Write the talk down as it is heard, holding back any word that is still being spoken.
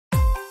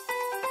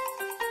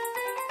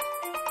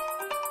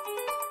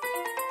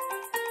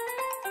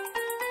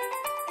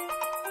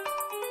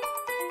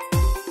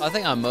I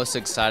think I'm most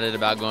excited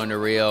about going to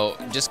Rio,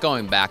 just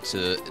going back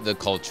to the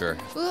culture.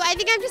 Ooh, I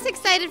think I'm just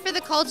excited for the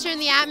culture and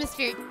the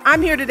atmosphere.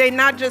 I'm here today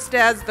not just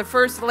as the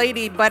First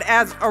Lady, but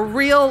as a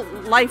real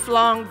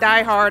lifelong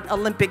diehard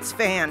Olympics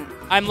fan.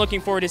 I'm looking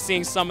forward to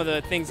seeing some of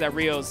the things that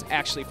Rio's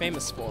actually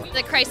famous for.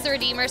 The Christ the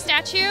Redeemer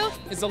statue.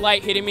 Is the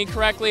light hitting me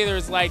correctly?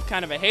 There's like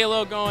kind of a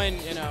halo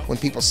going, you know. When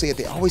people see it,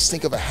 they always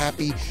think of a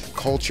happy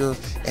culture,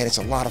 and it's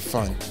a lot of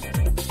fun.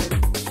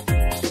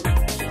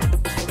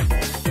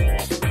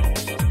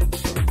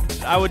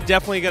 I would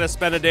definitely get to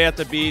spend a day at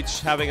the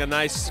beach, having a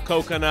nice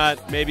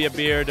coconut, maybe a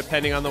beer,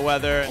 depending on the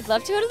weather. I'd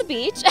love to go to the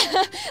beach.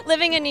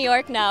 Living in New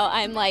York now,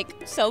 I'm like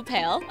so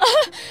pale.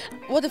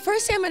 Well, the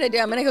first thing I'm going to do,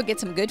 I'm going to go get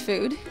some good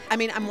food. I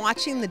mean, I'm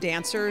watching the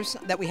dancers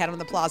that we had on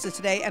the plaza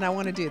today, and I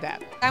want to do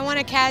that. I want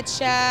to catch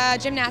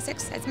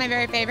gymnastics. That's my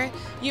very favorite.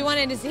 You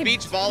wanted to see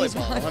beach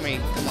volleyball. I mean,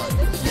 come on.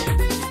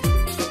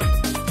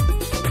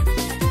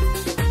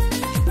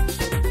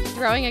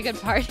 Throwing a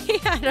good party.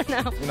 I don't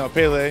know. You know,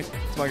 Pele,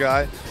 it's my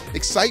guy.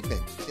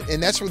 Excitement,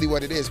 and that's really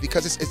what it is,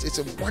 because it's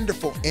a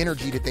wonderful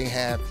energy that they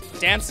have.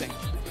 Dancing.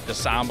 The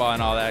samba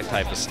and all that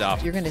type of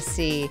stuff. You're going to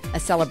see a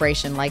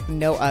celebration like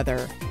no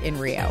other in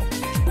Rio.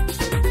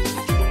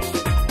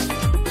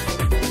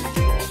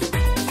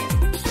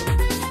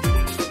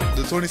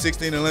 The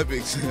 2016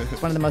 Olympics.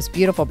 It's one of the most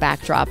beautiful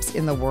backdrops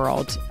in the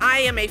world. I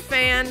am a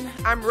fan.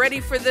 I'm ready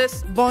for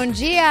this. Bom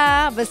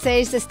dia!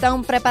 Vocês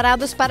estão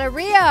preparados para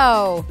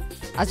Rio?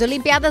 As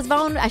Olimpíadas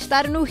vão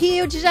estar no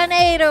Rio de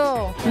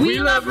Janeiro. We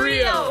love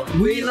Rio!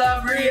 We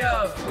love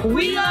Rio!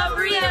 We love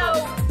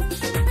Rio!